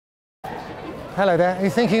Hello there. Are you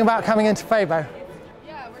thinking about coming into Febo?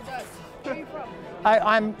 Yeah, we're Dutch. Where are you from?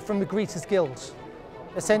 I'm from the Greeters Guild.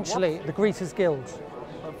 Essentially, the Greeters Guild.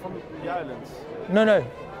 From the islands? No,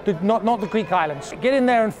 not the Greek islands. Get in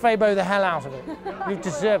there and Febo the hell out of it. You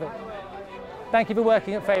deserve it. Thank you for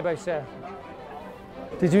working at Febo, sir.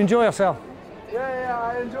 Did you enjoy yourself?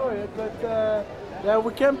 Yeah, I enjoy it, but yeah,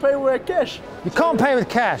 we can't pay with cash. You can't pay with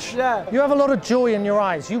cash. Yeah. You have a lot of joy in your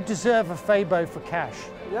eyes. You deserve a Febo for cash.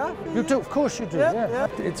 Yeah? You do, of course you do. Yeah.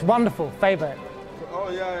 It's wonderful, Febo. Oh,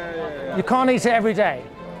 yeah. You can't eat it every day.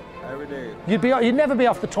 Every day. You'd never be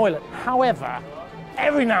off the toilet. However,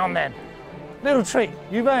 every now and then, little treat.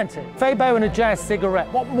 You've earned it. Febo and a jazz cigarette.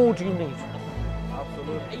 What more do you need?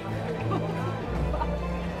 Absolutely.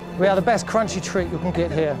 We are the best crunchy treat you can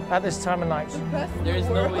get here at this time of night. There's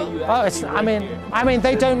no way you I mean,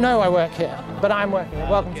 they don't know I work here, but I'm working here.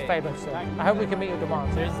 Welcome to Febo, sir. I hope we can meet your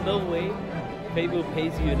demands. There's no way Febo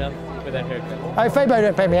pays you enough for that haircut. Oh, Febo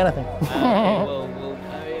don't pay me anything.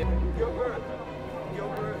 Gilbert.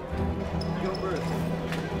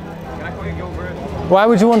 Can I call you Gilbert? Why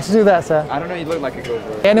would you want to do that, sir? I don't know, you look like a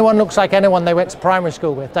Gilbert. Anyone looks like anyone they went to primary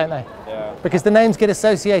school with, don't they? Yeah. Because the names get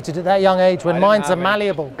associated at that young age when minds are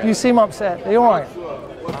malleable. You seem upset. Are you all right?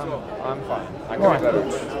 I'm fine. I could be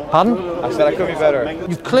better. Pardon? I said I could be better.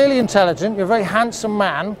 You're clearly intelligent. You're a very handsome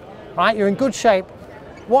man, right? You're in good shape.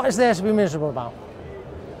 What is there to be miserable about?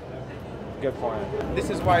 Good point. This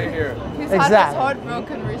is why you're here. He's Exactly. had his heart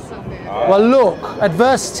broken recently. Well, look,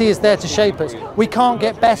 adversity is there to shape us. We can't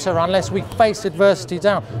get better unless we face adversity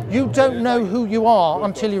down. You don't know who you are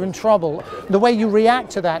until you're in trouble. The way you react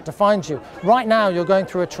to that defines you. Right now, you're going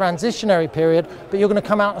through a transitionary period, but you're going to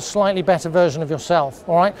come out a slightly better version of yourself,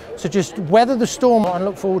 all right? So just weather the storm and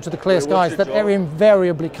look forward to the clear skies that are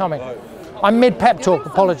invariably coming. I'm mid-pep talk,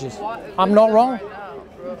 apologies. I'm not wrong?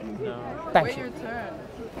 Thank you.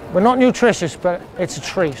 We're not nutritious, but it's a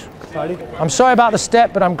treat. I'm sorry about the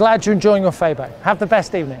step, but I'm glad you're enjoying your Febo. Have the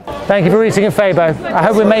best evening. Thank you for eating at Febo. I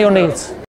hope we met your needs.